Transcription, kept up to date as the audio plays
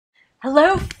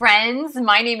Hello friends,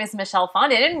 my name is Michelle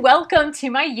Fondin and welcome to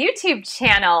my YouTube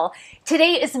channel.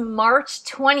 Today is March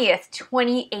 20th,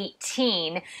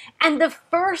 2018 and the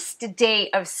first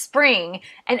day of spring.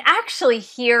 And actually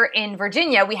here in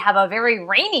Virginia we have a very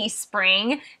rainy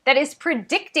spring that is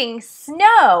predicting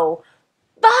snow.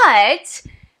 But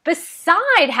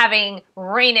beside having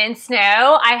rain and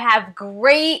snow, I have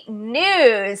great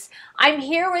news. I'm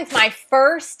here with my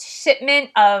first shipment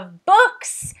of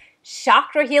books.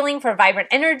 Chakra Healing for Vibrant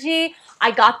Energy.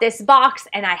 I got this box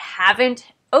and I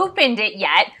haven't opened it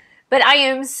yet, but I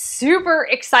am super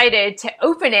excited to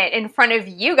open it in front of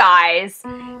you guys.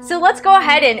 So let's go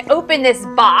ahead and open this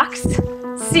box,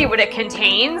 see what it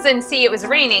contains, and see it was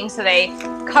raining, so they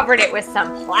covered it with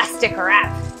some plastic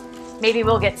wrap. Maybe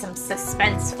we'll get some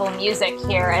suspenseful music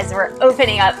here as we're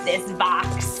opening up this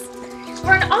box.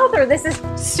 For an author, this is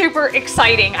super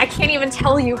exciting. I can't even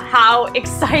tell you how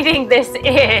exciting this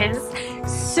is.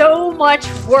 So much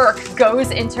work goes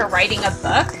into writing a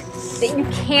book that you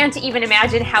can't even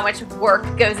imagine how much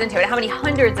work goes into it, how many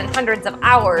hundreds and hundreds of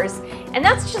hours. And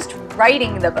that's just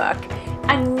writing the book.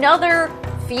 Another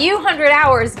few hundred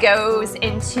hours goes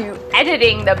into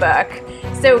editing the book.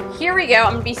 So here we go.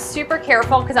 I'm gonna be super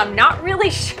careful because I'm not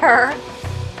really sure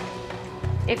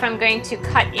if I'm going to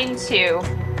cut into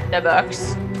the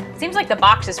books. Seems like the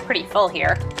box is pretty full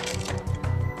here.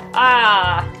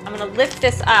 I'm gonna lift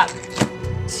this up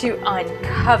to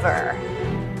uncover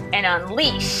and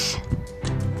unleash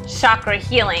Chakra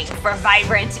Healing for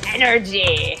Vibrant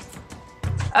Energy.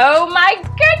 Oh my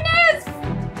goodness!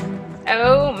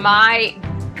 Oh my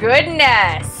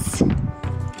goodness!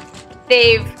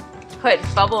 They've put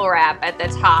bubble wrap at the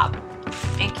top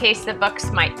in case the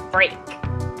books might break.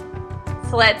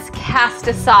 So let's cast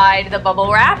aside the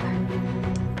bubble wrap.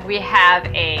 We have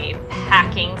a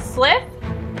packing slip.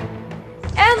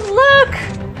 And look!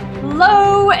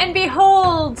 Lo and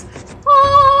behold!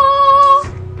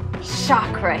 Oh,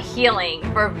 Chakra Healing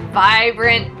for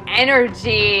Vibrant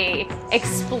Energy.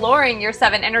 Exploring your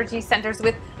 7 energy centers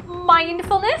with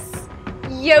mindfulness,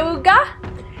 yoga,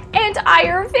 and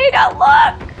Ayurveda.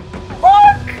 Look!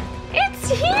 Look! It's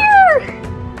here!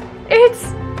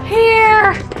 It's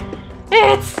here!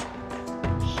 It's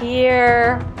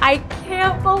here. I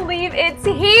can't believe it's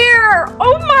here.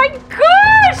 Oh my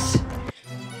gosh!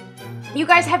 You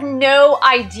guys have no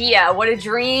idea what a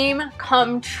dream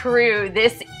come true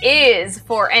this is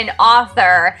for an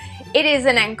author. It is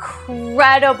an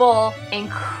incredible,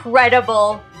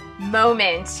 incredible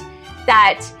moment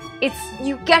that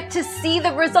you get to see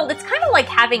the result. It's kind of like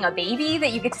having a baby,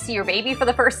 that you get to see your baby for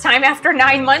the first time after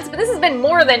 9 months, but this has been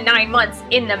more than 9 months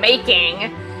in the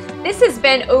making. This has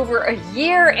been over a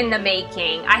year in the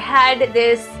making. I had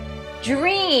this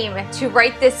dream to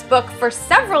write this book for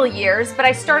several years, but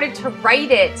I started to write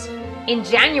it in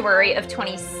January of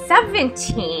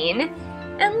 2017.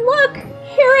 And look,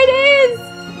 here it is.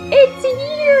 It's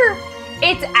here.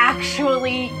 It's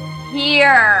actually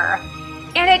here.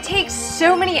 And it takes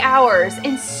so many hours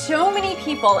and so many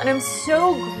people, and I'm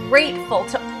so grateful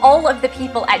to all of the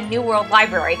people at New World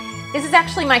Library. This is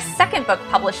actually my second book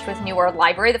published with New World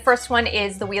Library. The first one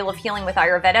is The Wheel of Healing with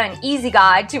Ayurveda, an easy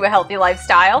guide to a healthy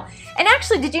lifestyle. And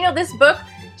actually, did you know this book,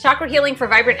 Chakra Healing for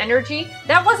Vibrant Energy,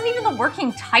 that wasn't even the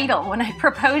working title when I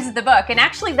proposed the book. And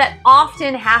actually, that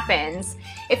often happens.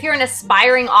 If you're an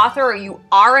aspiring author, or you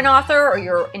are an author, or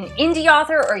you're an indie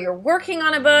author, or you're working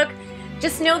on a book,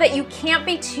 just know that you can't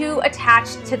be too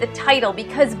attached to the title,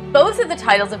 because both of the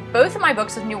titles of both of my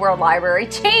books with New World Library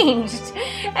changed.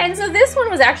 And so this one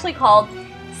was actually called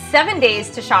 7 Days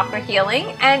to Chakra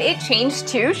Healing, and it changed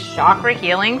to Chakra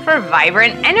Healing for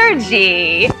Vibrant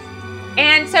Energy.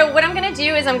 And so what I'm gonna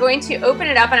do is I'm going to open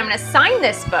it up and I'm gonna sign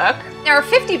this book. There are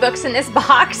 50 books in this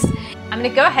box. I'm gonna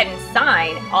go ahead and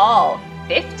sign all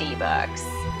 50 books.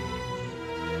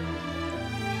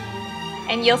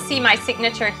 And you'll see my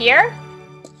signature here.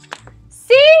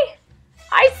 See?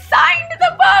 I signed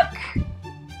the book!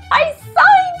 I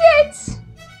signed it!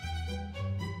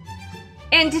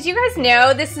 And did you guys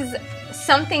know this is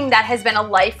something that has been a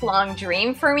lifelong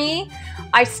dream for me?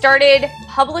 I started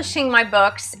publishing my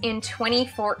books in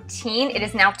 2014. It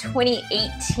is now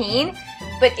 2018,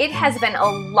 but it has been a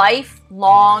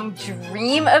lifelong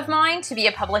dream of mine to be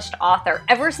a published author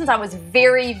ever since I was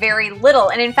very, very little.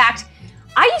 And in fact,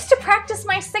 I used to practice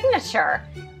my signature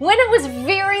when I was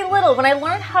very little. When I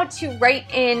learned how to write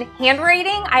in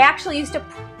handwriting, I actually used to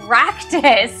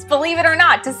practice, believe it or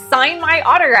not, to sign my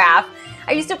autograph.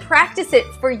 I used to practice it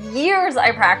for years.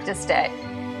 I practiced it.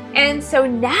 And so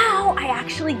now I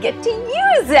actually get to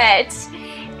use it.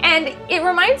 And it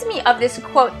reminds me of this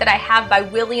quote that I have by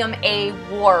William A.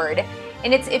 Ward.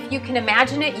 And it's, if you can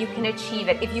imagine it, you can achieve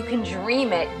it. If you can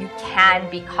dream it, you can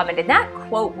become it. And that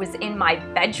quote was in my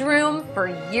bedroom for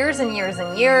years and years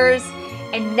and years.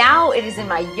 And now it is in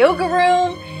my yoga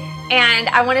room. And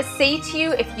I want to say to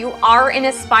you, if you are an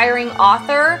aspiring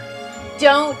author,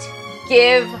 don't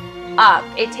give up.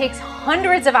 It takes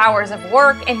hundreds of hours of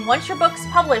work. And once your book's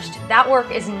published, that work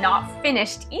is not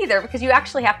finished either, because you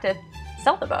actually have to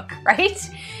sell the book, right?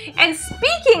 And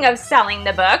speaking of selling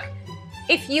the book,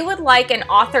 if you would like an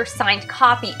author signed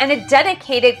copy and a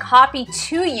dedicated copy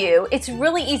to you, it's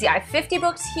really easy. I have 50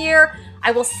 books here.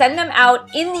 I will send them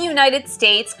out in the United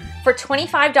States for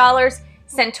 $25.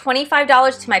 Send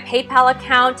 $25 to my PayPal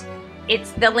account.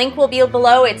 The link will be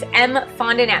below. It's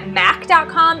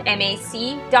mfondin@mac.com,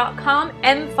 mac.com,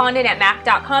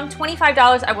 mfondin@mac.com.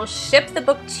 $25. I will ship the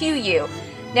book to you.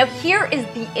 Now here is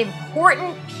the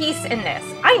important piece in this.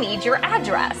 I need your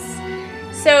address.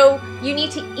 So you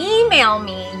need to email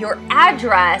me your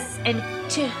address and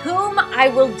to whom I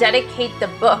will dedicate the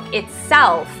book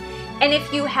itself. And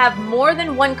if you have more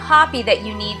than one copy that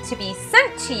you need to be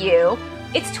sent to you,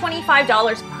 it's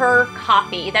 $25 per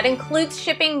copy. That includes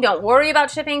shipping. Don't worry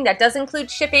about shipping. That does include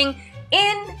shipping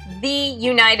in the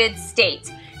United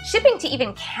States. Shipping to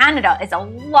even Canada is a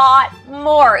lot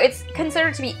more. It's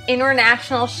considered to be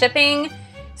international shipping.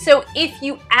 So if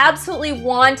you absolutely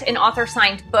want an author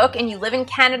signed book and you live in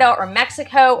Canada or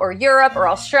Mexico or Europe or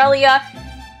Australia,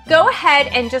 go ahead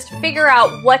and just figure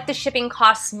out what the shipping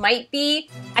costs might be.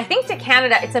 I think to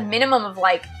Canada, it's a minimum of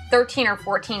like $13 or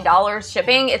 $14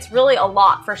 shipping. It's really a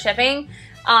lot for shipping.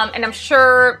 And I'm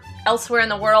sure elsewhere in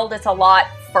the world, it's a lot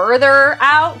further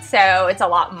out. So it's a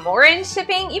lot more in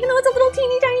shipping, even though it's a little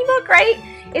teeny tiny book, right?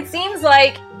 It seems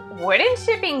like, wouldn't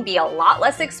shipping be a lot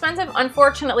less expensive?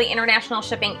 Unfortunately, international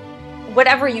shipping,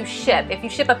 whatever you ship, if you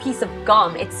ship a piece of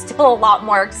gum, it's still a lot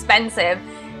more expensive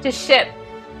to ship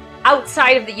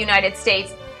outside of the United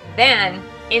States than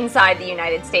inside the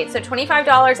United States. So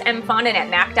 $25,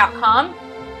 mfondin@mac.com.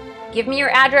 Give me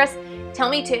your address. Tell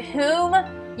me to whom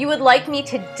you would like me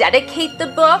to dedicate the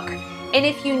book. And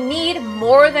if you need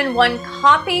more than one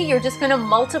copy, you're just going to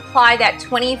multiply that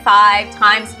 25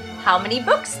 times how many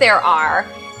books there are.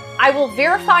 I will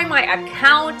verify my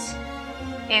account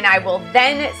and I will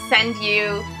then send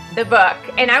you the book.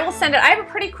 And I will send it, I have a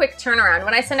pretty quick turnaround.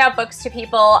 When I send out books to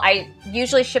people, I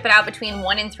usually ship it out between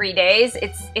 1 and 3 days.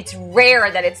 It's rare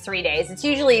that it's 3 days. It's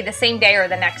usually the same day or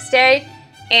the next day.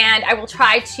 And I will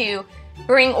try to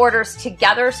bring orders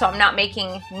together so I'm not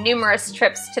making numerous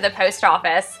trips to the post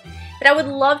office. But I would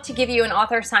love to give you an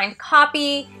author signed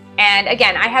copy. And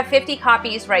again, I have 50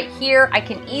 copies right here. I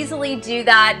can easily do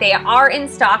that. They are in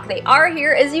stock. They are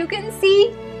here, as you can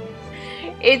see.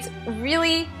 It's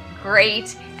really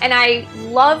great. And I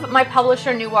love my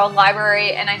publisher, New World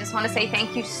Library. And I just want to say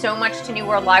thank you so much to New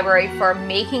World Library for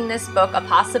making this book a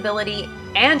possibility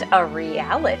and a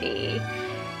reality.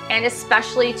 And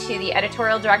especially to the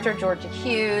editorial director, Georgia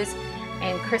Hughes,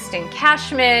 and Kristen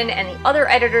Cashman, and the other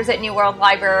editors at New World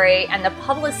Library, and the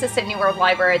publicists at New World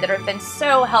Library that have been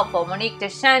so helpful, Monique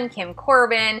Deschen, Kim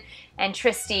Corbin, and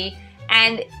Tristy.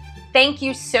 And thank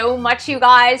you so much, you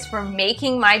guys, for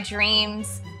making my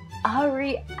dreams a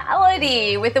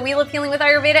reality with the Wheel of Healing with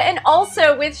Ayurveda, and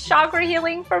also with Chakra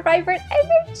Healing for Vibrant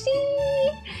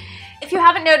Energy. If you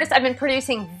haven't noticed, I've been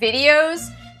producing videos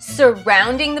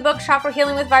surrounding the book Chakra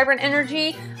Healing with Vibrant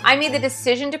Energy. I made the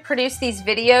decision to produce these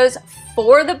videos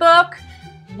for the book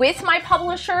with my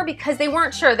publisher because they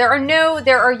weren't sure. There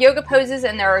are yoga poses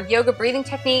and there are yoga breathing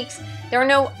techniques. There are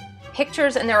no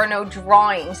pictures and there are no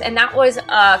drawings. And that was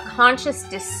a conscious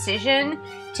decision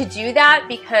to do that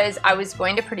because I was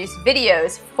going to produce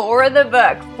videos for the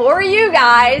book for you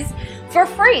guys for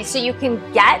free. So you can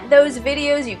get those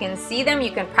videos, you can see them,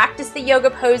 you can practice the yoga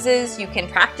poses, you can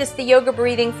practice the yoga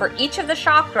breathing for each of the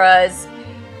chakras.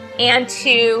 And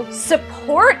to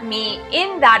support me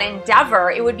in that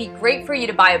endeavor, it would be great for you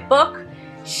to buy a book,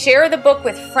 share the book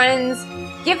with friends,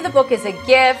 give the book as a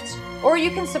gift, or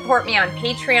you can support me on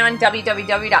Patreon,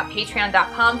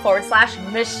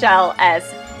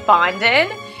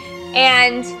 www.patreon.com/MichelleFondin.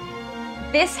 And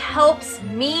this helps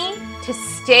me to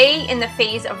stay in the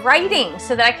phase of writing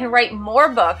so that I can write more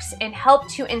books and help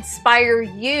to inspire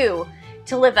you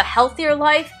to live a healthier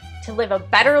life, to live a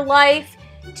better life,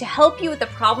 to help you with the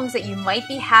problems that you might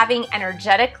be having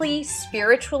energetically,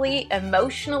 spiritually,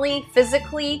 emotionally,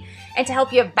 physically, and to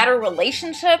help you have better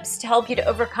relationships, to help you to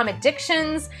overcome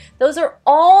addictions. Those are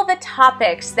all the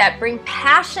topics that bring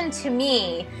passion to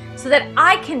me so that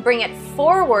I can bring it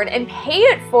forward and pay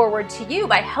it forward to you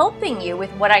by helping you with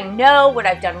what I know, what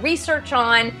I've done research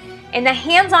on, and the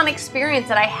hands-on experience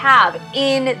that I have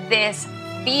in this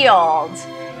field.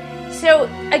 So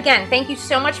again, thank you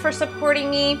so much for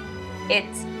supporting me.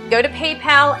 It's go to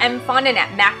PayPal,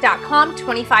 mfondin@mac.com,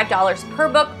 $25 per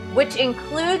book, which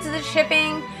includes the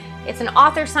shipping. It's an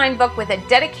author-signed book with a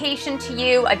dedication to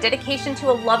you, a dedication to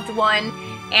a loved one.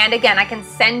 And again, I can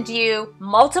send you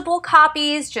multiple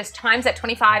copies, just times at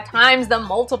 25 times the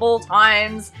multiple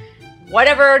times,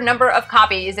 whatever number of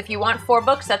copies. If you want 4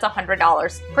 books, that's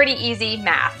 $100. Pretty easy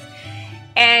math.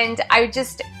 And I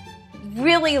just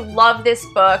really love this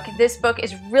book. This book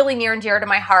is really near and dear to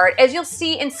my heart. As you'll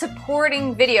see in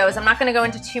supporting videos, I'm not going to go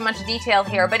into too much detail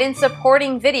here, but in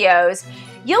supporting videos,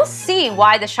 you'll see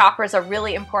why the chakras are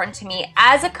really important to me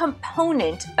as a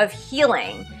component of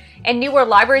healing. And New World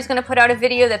Library is going to put out a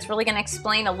video that's really going to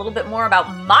explain a little bit more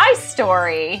about my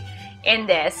story in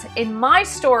this. In my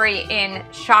story in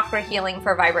chakra healing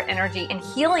for vibrant energy and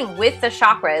healing with the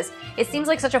chakras, it seems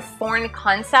like such a foreign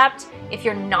concept if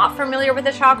you're not familiar with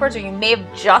the chakras, or you may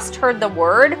have just heard the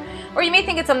word, or you may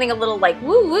think it's something a little like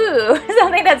woo-woo,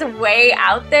 something that's way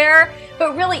out there,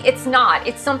 but really it's not.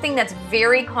 It's something that's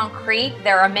very concrete.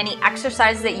 There are many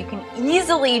exercises that you can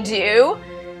easily do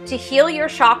to heal your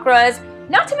chakras,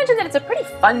 not to mention that it's a pretty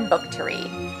fun book to read,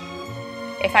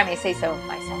 if I may say so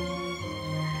myself.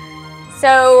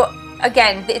 So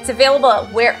again, it's available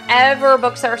wherever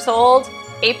books are sold.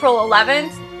 April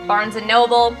 11th, Barnes &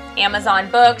 Noble, Amazon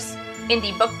Books,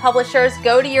 indie book publishers.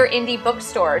 Go to your indie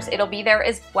bookstores. It'll be there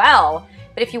as well.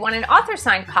 But if you want an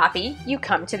author-signed copy, you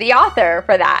come to the author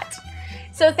for that.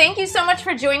 So thank you so much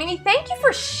for joining me. Thank you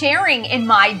for sharing in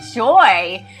my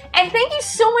joy. And thank you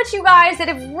so much, you guys that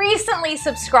have recently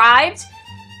subscribed.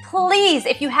 Please,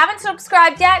 if you haven't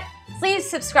subscribed yet, please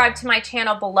subscribe to my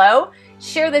channel below.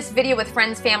 Share this video with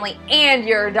friends, family, and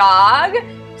your dog.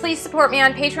 Please support me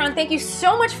on Patreon. Thank you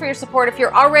so much for your support. If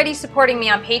you're already supporting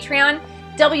me on Patreon,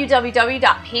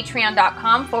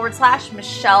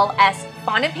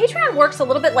 www.patreon.com/MichelleFondin. Patreon works a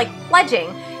little bit like pledging.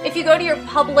 If you go to your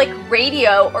public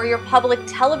radio or your public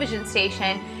television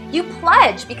station, you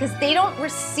pledge because they don't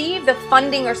receive the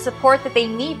funding or support that they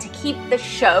need to keep the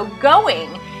show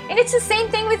going. And it's the same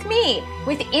thing with me,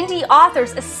 with indie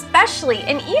authors especially,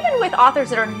 and even with authors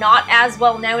that are not as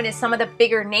well known as some of the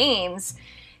bigger names.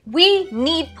 We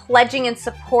need pledging and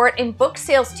support in book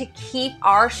sales to keep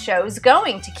our shows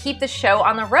going, to keep the show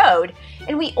on the road.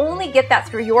 And we only get that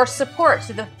through your support,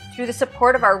 through the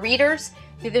support of our readers,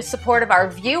 through the support of our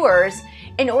viewers,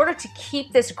 in order to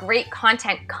keep this great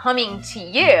content coming to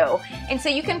you. And so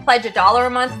you can pledge $1 a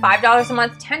month, $5 a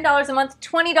month, $10 a month,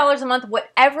 $20 a month,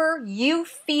 whatever you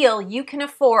feel you can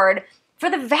afford for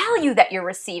the value that you're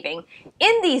receiving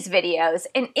in these videos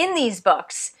and in these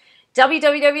books.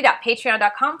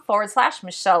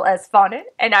 www.patreon.com/MichelleFondin,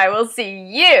 and I will see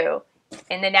you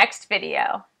in the next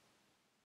video.